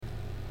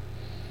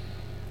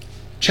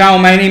Ciao,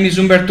 my name is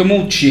Umberto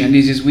Mucci and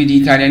this is We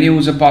the Italian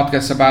News, a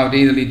podcast about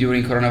Italy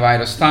during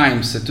coronavirus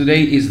times.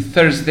 Today is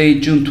Thursday,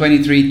 June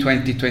 23,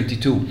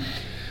 2022.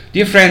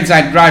 Dear friends,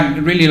 I'd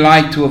really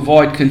like to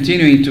avoid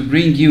continuing to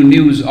bring you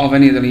news of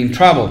an Italy in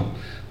trouble.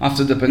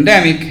 After the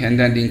pandemic, and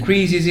then the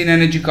increases in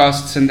energy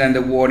costs, and then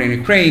the war in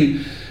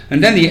Ukraine,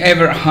 and then the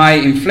ever-high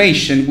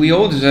inflation, we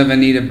all deserve and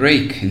need a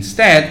break.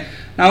 Instead,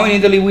 now in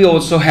Italy we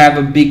also have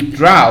a big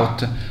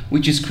drought,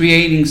 which is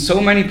creating so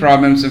many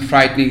problems and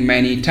frightening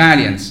many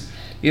Italians.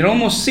 It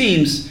almost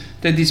seems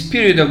that this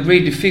period of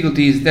great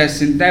difficulty is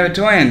destined never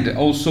to end,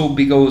 also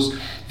because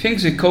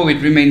things with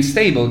COVID remain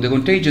stable, the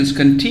contagions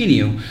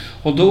continue,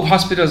 although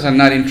hospitals are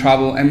not in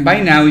trouble, and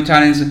by now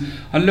Italians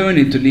are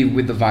learning to live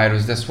with the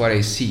virus. That's what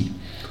I see.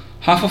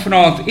 Half of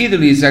North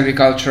Italy's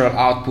agricultural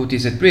output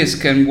is at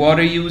risk, and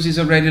water use is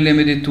already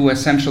limited to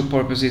essential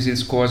purposes in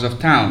scores of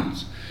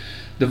towns.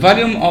 The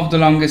volume of the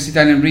longest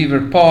Italian river,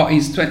 Po,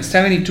 is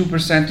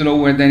 72%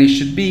 lower than it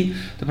should be.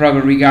 The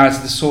problem regards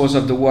the source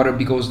of the water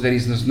because there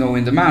is no snow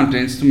in the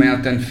mountains to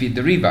melt and feed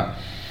the river.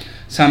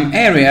 Some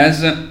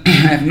areas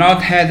have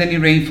not had any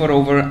rain for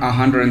over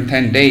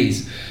 110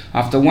 days,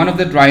 after one of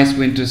the driest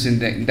winters in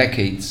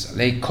decades.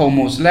 Lake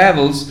Como's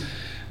levels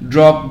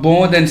dropped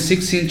more than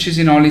 6 inches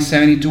in only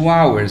 72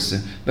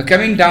 hours. But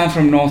coming down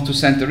from north to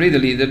central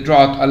Italy, the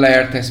drought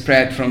alert has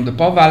spread from the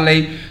Po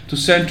Valley to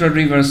central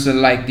rivers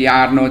like the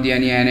Arno, the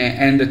Aniene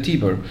and the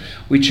Tiber,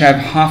 which have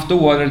half the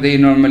water they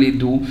normally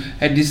do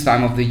at this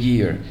time of the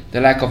year. The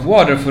lack of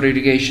water for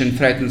irrigation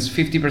threatens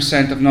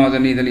 50% of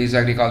northern Italy's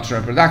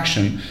agricultural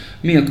production.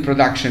 Milk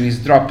production is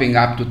dropping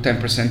up to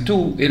 10%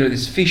 too.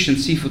 Italy's fish and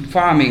seafood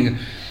farming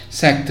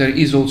sector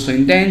is also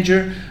in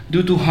danger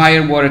due to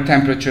higher water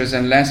temperatures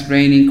and less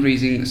rain,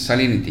 increasing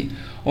salinity.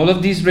 All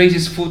of this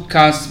raises food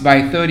costs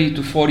by 30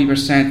 to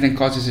 40% and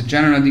causes a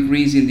general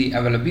decrease in the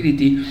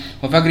availability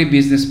of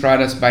agribusiness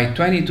products by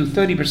 20 to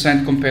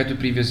 30% compared to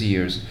previous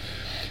years.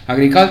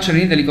 Agriculture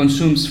in Italy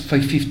consumes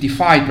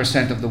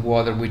 55% of the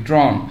water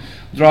withdrawn.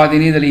 Drought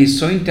in Italy is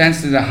so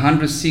intense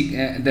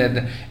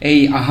that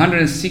a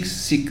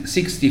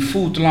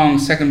 160-foot-long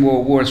Second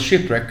World War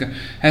shipwreck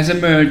has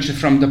emerged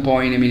from the Po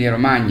in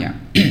Emilia-Romagna.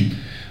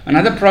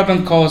 Another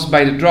problem caused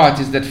by the drought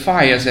is that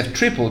fires have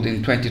tripled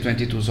in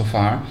 2022 so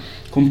far,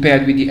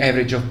 compared with the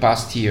average of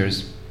past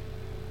years.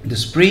 The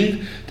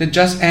spring that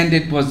just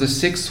ended was the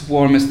 6th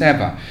warmest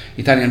ever.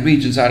 Italian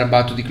regions are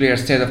about to declare a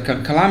state of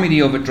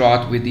calamity over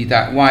drought,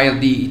 while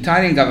the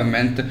Italian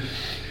government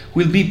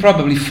will be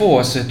probably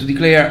forced to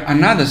declare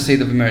another state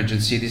of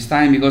emergency, this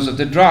time because of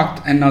the drought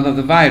and not of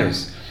the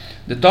virus.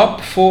 The top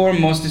 4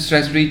 most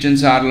distressed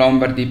regions are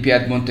Lombardy,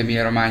 Piedmont,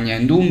 Emilia-Romagna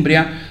and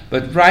Umbria,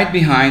 but right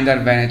behind are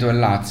Veneto and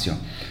Lazio.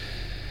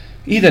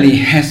 Italy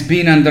has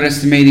been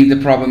underestimating the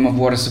problem of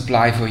water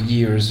supply for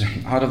years.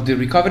 Out of the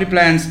recovery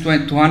plan's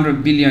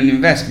 200 billion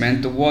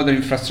investment, the water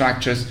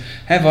infrastructures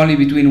have only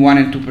between 1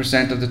 and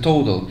 2% of the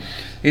total.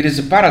 It is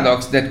a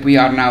paradox that we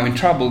are now in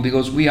trouble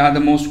because we are the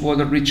most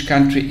water-rich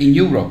country in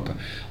Europe.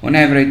 On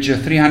average,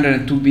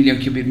 302 billion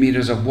cubic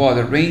meters of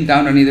water rain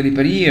down on Italy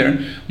per year,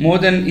 more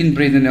than in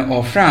Britain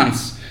or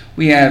France.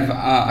 We have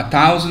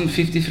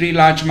 1,053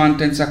 large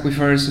mountains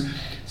aquifers,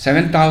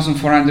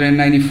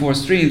 7,494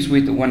 streams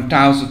with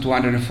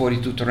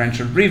 1,242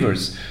 torrential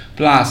rivers,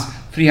 plus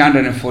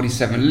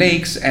 347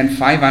 lakes and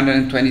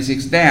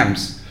 526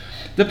 dams.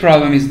 The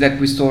problem is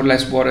that we store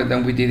less water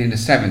than we did in the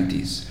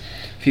 70s.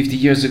 50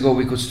 years ago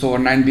we could store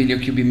 9 billion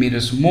cubic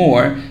meters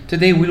more.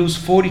 Today we lose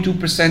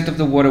 42% of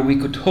the water we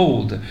could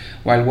hold,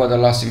 while water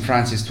loss in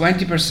France is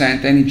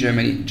 20% and in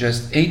Germany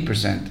just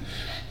 8%.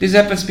 This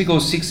happens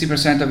because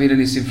 60% of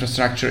Italy's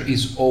infrastructure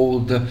is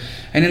old,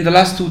 and in the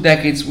last 2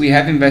 decades we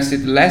have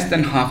invested less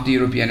than half the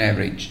European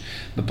average.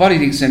 But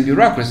politics and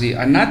bureaucracy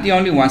are not the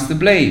only ones to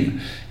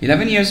blame.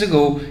 11 years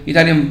ago,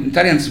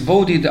 Italians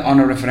voted on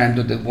a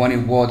referendum that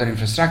wanted water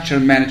infrastructure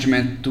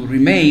management to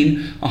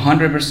remain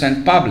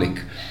 100%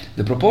 public.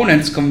 The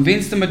proponents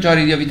convinced the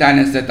majority of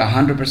Italians that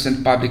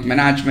 100% public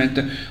management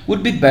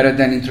would be better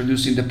than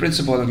introducing the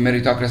principle of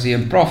meritocracy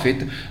and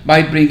profit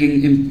by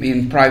bringing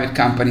in private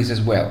companies as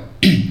well.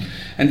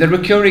 And the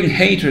recurring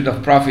hatred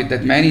of profit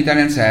that many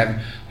Italians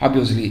have,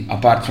 obviously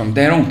apart from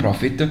their own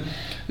profit,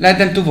 led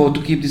them to vote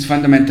to keep this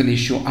fundamental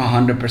issue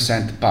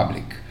 100%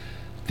 public.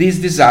 This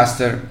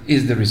disaster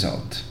is the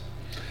result.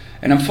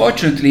 And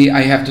unfortunately,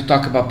 I have to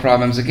talk about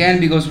problems again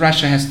because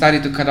Russia has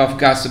started to cut off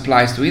gas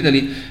supplies to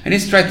Italy and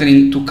is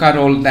threatening to cut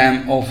all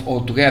them off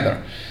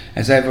altogether.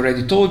 As I've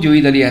already told you,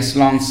 Italy has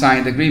long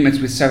signed agreements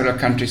with several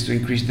countries to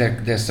increase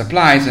their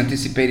supplies,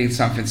 anticipating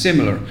something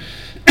similar.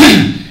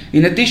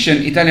 In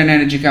addition, Italian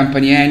energy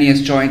company Eni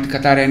has joined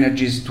Qatar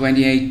Energy's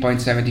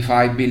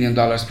 $28.75 billion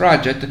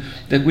project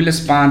that will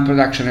expand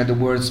production at the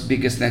world's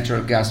biggest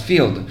natural gas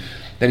field.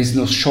 There is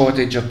no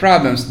shortage of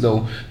problems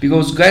though,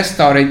 because gas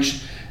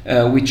storage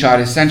which are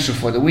essential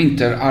for the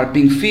winter, are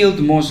being filled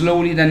more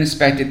slowly than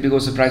expected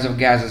because the price of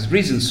gas has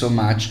risen so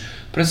much,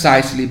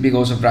 precisely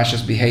because of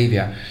Russia's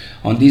behavior.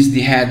 On this,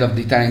 the head of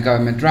the Italian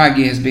government,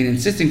 Draghi, has been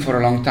insisting for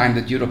a long time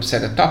that Europe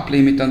set a top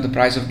limit on the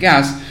price of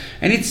gas,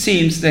 and it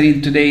seems that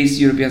in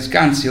today's European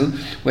Council,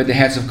 where the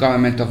heads of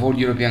government of all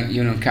European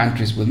Union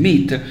countries will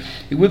meet,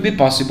 it will be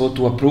possible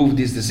to approve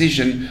this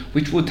decision,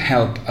 which would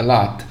help a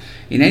lot.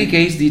 In any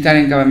case, the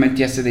Italian government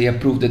yesterday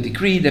approved a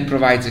decree that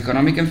provides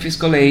economic and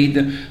fiscal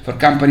aid for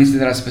companies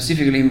that are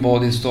specifically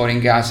involved in storing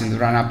gas in the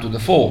run-up to the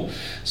fall,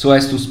 so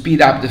as to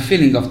speed up the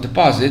filling of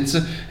deposits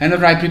and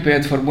arrive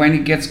prepared for when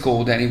it gets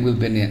cold and it will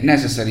be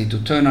necessary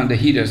to turn on the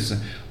heaters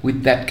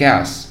with that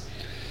gas.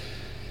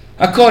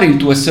 According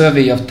to a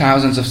survey of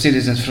thousands of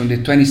citizens from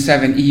the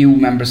 27 EU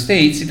member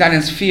states,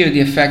 Italians fear the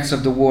effects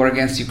of the war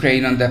against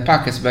Ukraine on their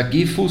pockets but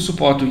give full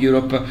support to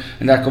Europe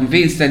and are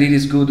convinced that it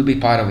is good to be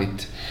part of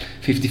it.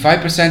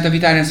 55% of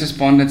Italian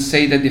respondents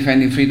say that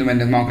defending freedom and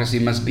democracy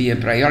must be a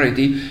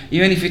priority,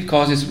 even if it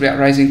causes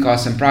rising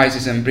costs and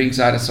prices and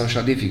brings other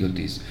social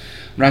difficulties.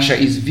 Russia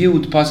is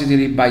viewed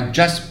positively by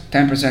just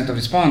 10% of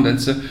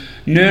respondents.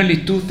 Nearly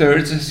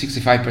two-thirds,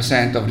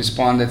 65% of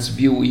respondents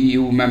view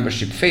EU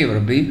membership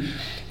favorably.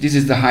 This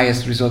is the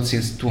highest result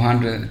since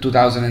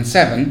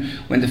 2007,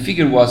 when the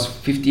figure was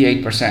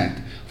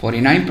 58%.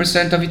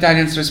 49% of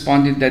Italians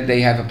responded that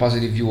they have a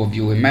positive view of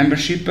EU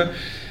membership,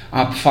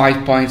 up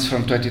 5 points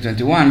from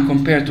 2021,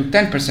 compared to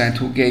 10%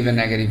 who gave a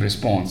negative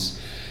response.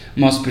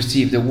 Most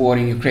perceive the war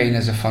in Ukraine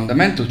as a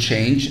fundamental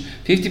change.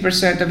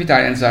 50% of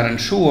Italians are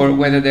unsure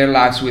whether their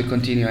lives will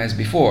continue as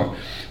before.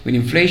 With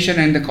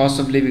inflation and the cost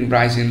of living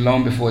rising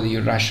long before the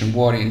Russian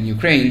war in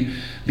Ukraine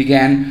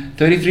began,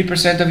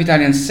 33% of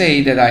Italians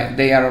say that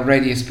they are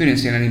already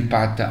experiencing an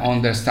impact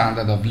on their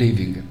standard of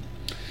living.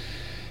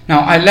 Now,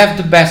 I left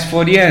the best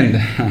for the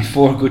end.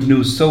 4 good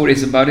news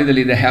stories about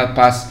Italy that help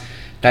us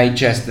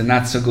digest the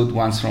not so good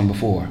ones from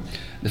before.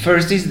 The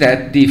first is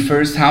that the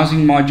first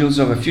housing modules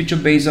of a future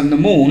base on the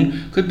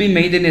moon could be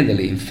made in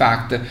Italy. In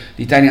fact, the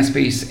Italian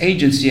Space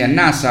Agency and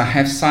NASA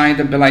have signed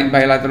a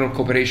bilateral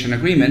cooperation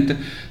agreement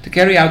to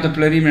carry out a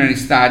preliminary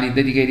study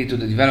dedicated to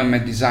the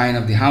development design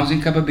of the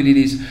housing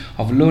capabilities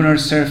of lunar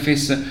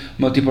surface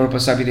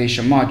multipurpose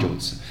habitation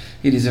modules.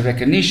 It is a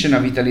recognition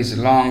of Italy's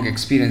long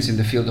experience in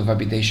the field of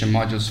habitation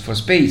modules for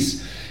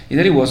space.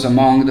 Italy was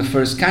among the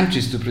first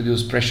countries to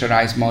produce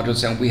pressurized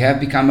modules, and we have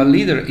become a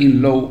leader in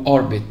low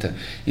orbit.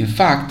 In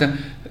fact, I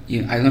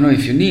don't know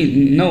if you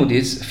know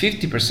this,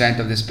 50%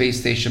 of the space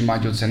station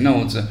modules and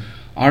nodes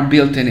are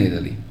built in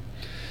Italy.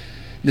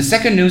 The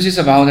second news is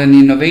about an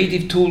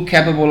innovative tool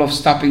capable of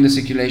stopping the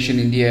circulation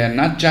in the air,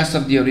 not just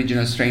of the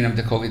original strain of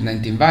the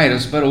COVID-19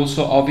 virus, but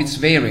also of its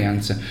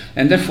variants,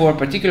 and therefore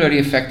particularly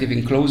effective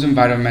in closed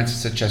environments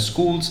such as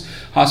schools,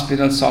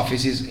 hospitals,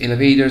 offices,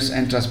 elevators,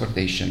 and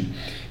transportation.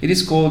 It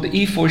is called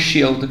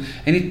E4Shield,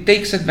 and it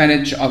takes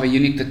advantage of a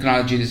unique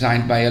technology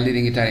designed by a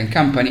leading Italian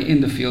company in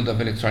the field of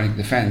electronic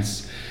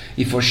defense.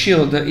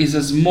 E4Shield is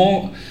a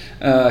small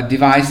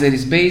device that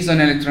is based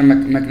on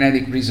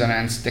electromagnetic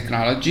resonance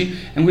technology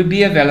and will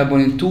be available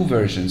in 2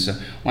 versions,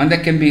 one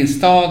that can be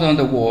installed on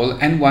the wall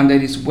and one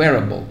that is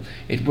wearable.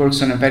 It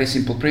works on a very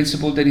simple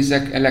principle that is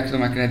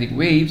electromagnetic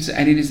waves,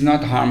 and it is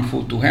not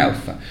harmful to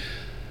health.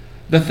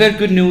 The third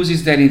good news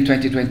is that in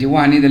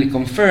 2021, Italy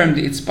confirmed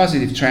its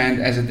positive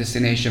trend as a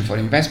destination for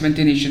investment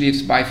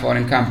initiatives by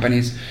foreign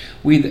companies,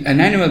 with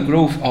an annual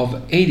growth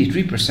of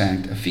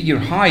 83%, a figure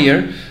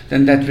higher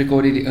than that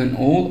recorded in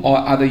all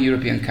other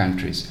European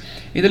countries.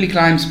 Italy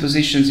climbs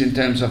positions in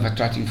terms of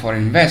attracting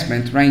foreign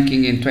investment,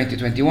 ranking in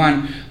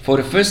 2021 for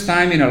the first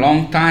time in a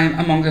long time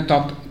among the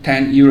top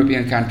 10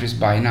 European countries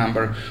by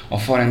number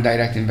of foreign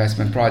direct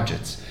investment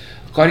projects.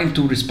 According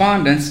to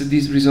respondents,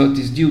 this result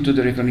is due to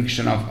the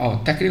recognition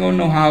of technical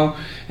know-how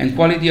and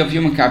quality of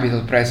human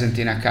capital present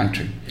in a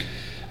country.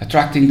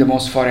 Attracting the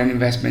most foreign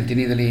investment in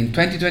Italy in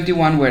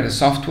 2021 were the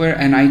software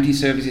and IT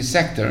services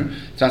sector,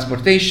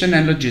 transportation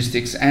and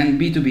logistics, and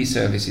B2B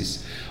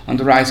services. On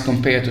the rise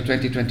compared to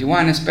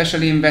 2021,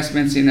 especially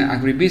investments in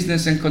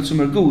agribusiness and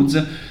consumer goods,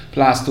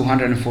 plus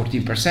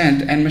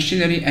 214%, and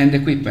machinery and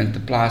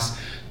equipment, plus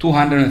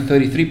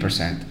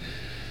 233%.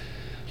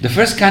 The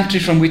first country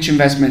from which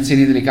investments in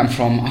Italy come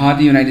from are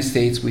the United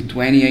States, with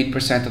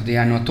 28% of the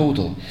annual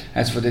total.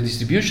 As for the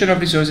distribution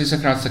of resources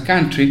across the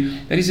country,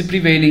 there is a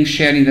prevailing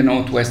share in the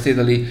Northwest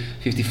Italy,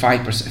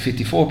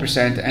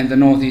 54%, and the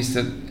Northeast,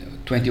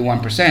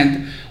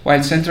 21%,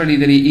 while Central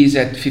Italy is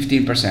at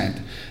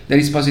 15%. There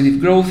is positive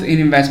growth in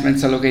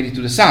investments allocated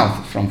to the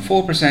South, from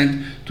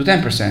 4% to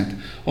 10%,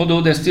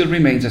 although there still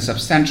remains a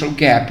substantial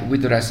gap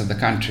with the rest of the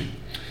country.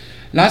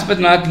 Last but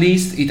not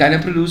least,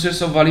 Italian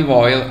producers of olive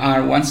oil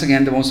are once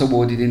again the most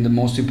awarded in the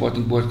most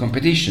important world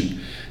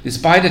competition.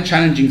 Despite a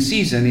challenging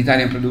season,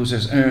 Italian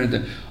producers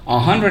earned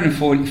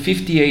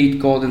 158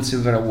 gold and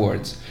silver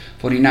awards.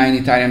 49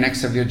 Italian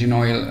extra virgin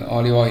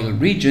olive oil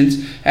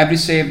regions have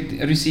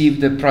received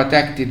the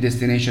protected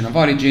destination of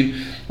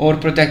origin or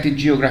protected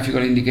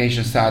geographical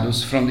indication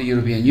status from the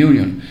European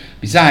Union.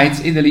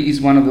 Besides, Italy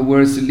is one of the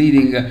world's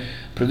leading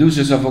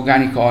producers of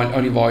organic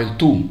olive oil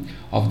too.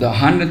 Of the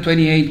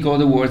 128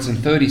 gold awards and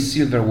 30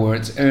 silver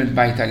awards earned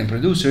by Italian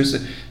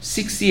producers,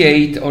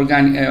 68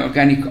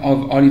 organic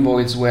olive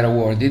oils were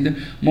awarded,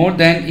 more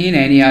than in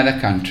any other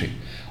country.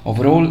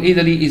 Overall,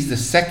 Italy is the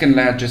second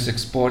largest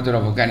exporter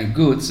of organic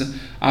goods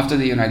after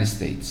the United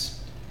States.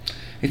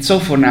 It's all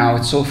for now,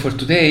 it's all for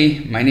today.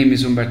 My name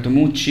is Umberto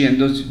Mucci and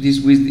this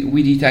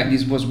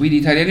was With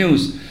Italia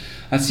News.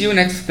 I'll see you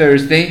next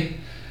Thursday.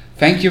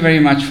 Thank you very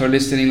much for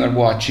listening or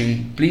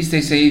watching. Please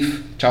stay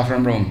safe. Ciao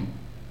from Rome.